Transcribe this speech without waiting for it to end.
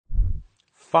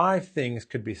5 things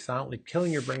could be silently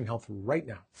killing your brain health right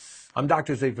now. I'm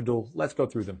Dr. Zaifadul. Let's go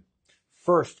through them.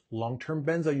 First, long-term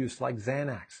benzo use like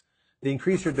Xanax. They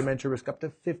increase your dementia risk up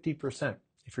to 50%.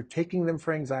 If you're taking them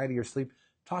for anxiety or sleep,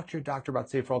 talk to your doctor about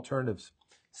safer alternatives.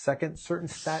 Second, certain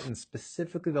statins,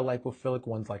 specifically the lipophilic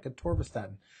ones like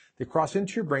atorvastatin. They cross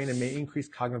into your brain and may increase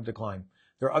cognitive decline.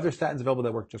 There are other statins available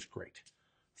that work just great.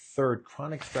 Third,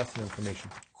 chronic stress and inflammation.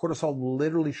 Cortisol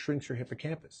literally shrinks your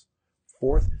hippocampus.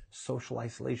 Fourth, social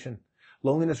isolation.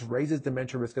 Loneliness raises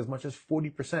dementia risk as much as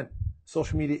 40%.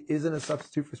 Social media isn't a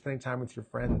substitute for spending time with your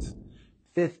friends.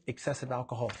 Fifth, excessive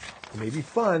alcohol. It may be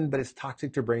fun, but it's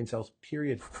toxic to brain cells,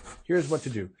 period. Here's what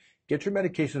to do. Get your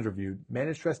medications reviewed,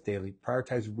 manage stress daily,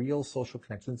 prioritize real social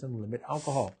connections, and limit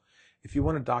alcohol. If you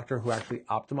want a doctor who actually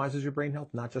optimizes your brain health,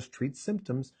 not just treats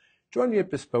symptoms, join me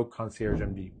at Bespoke Concierge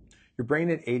MD. Your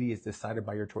brain at 80 is decided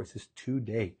by your choices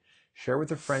today. Share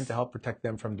with a friend to help protect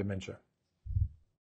them from dementia.